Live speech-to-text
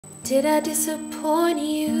Did I disappoint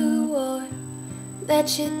you or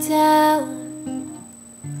let you down?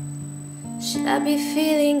 Should I be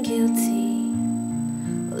feeling guilty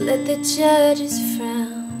or let the judges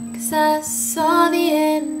frown? 'Cause I saw the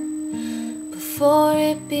end before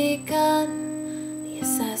it begun.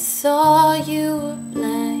 Yes, I saw you were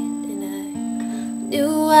blind and I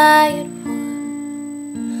knew I had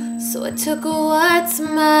won. So I took what's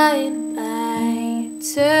mine by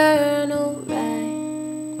eternal right.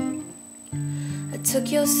 I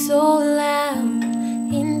took your soul out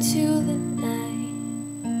into the night.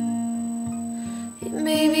 It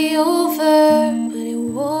may be over, but it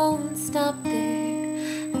won't stop there.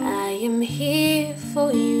 I am here for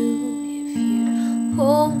you if you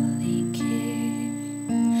only care.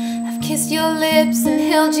 I've kissed your lips and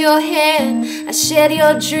held your hand. I shared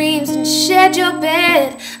your dreams and shared your bed.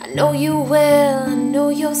 I know you well, I know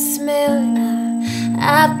your smell, and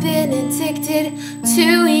I've been addicted to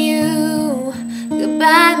you.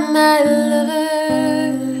 Goodbye, my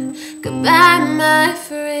lover. Goodbye, my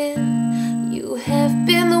friend. You have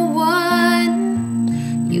been the one.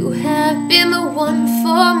 You have been the one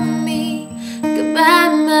for me. Goodbye,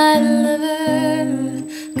 my lover.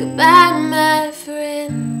 Goodbye, my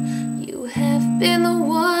friend. You have been the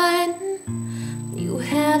one. You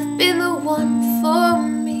have been the one for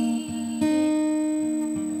me.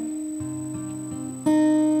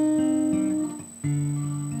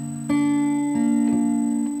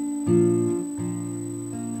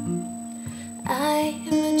 I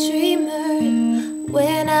am a dreamer, and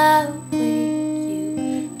when I wake,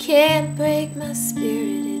 you can't break my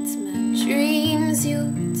spirit. It's my dreams you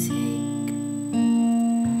take.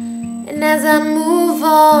 And as I move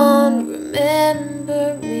on, remember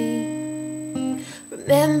me.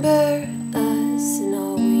 Remember us and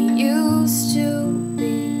all we used to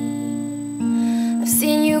be. I've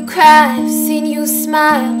seen you cry, I've seen you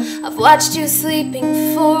smile. I've watched you sleeping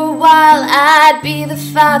for a while. I'd be the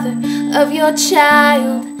father of your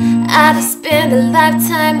child. I'd spend a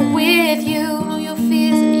lifetime with you. Know your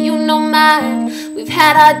fears and you know mine. We've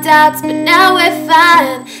had our doubts, but now we're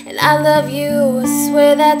fine. And I love you, I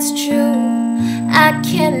swear that's true. I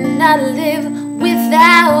cannot live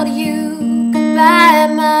without you. Goodbye,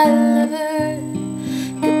 my lover.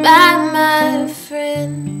 Goodbye, my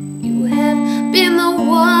friend. You have been the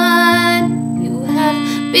one. You have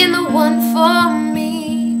been the one for me.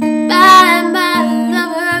 Goodbye, my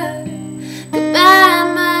lover. Goodbye,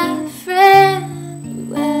 my friend. You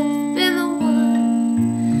have been the one.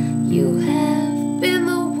 You have been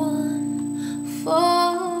the one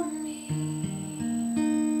for me.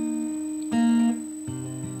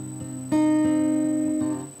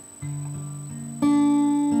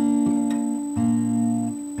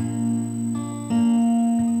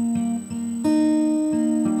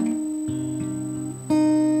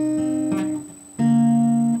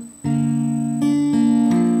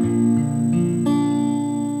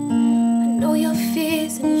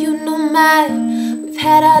 We've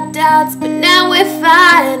had our doubts, but now we're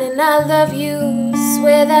fine. And I love you, I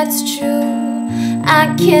swear that's true. I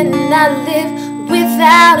cannot live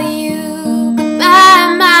without you. Goodbye,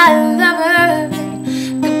 my lover.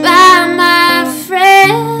 Goodbye, my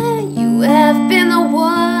friend. You have been the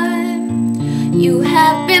one. You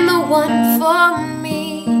have been the one for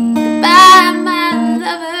me. Goodbye, my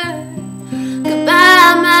lover.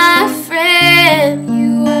 Goodbye, my friend.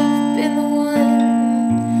 You have been the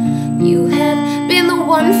one. You have been the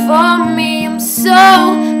one for me. I'm so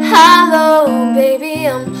hollow, baby.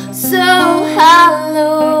 I'm so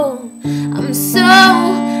hollow. I'm so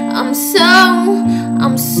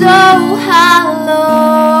hollow.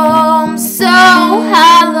 I'm so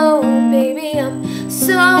hollow, baby. I'm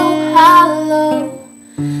so hollow.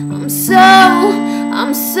 I'm so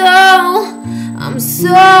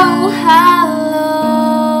hollow.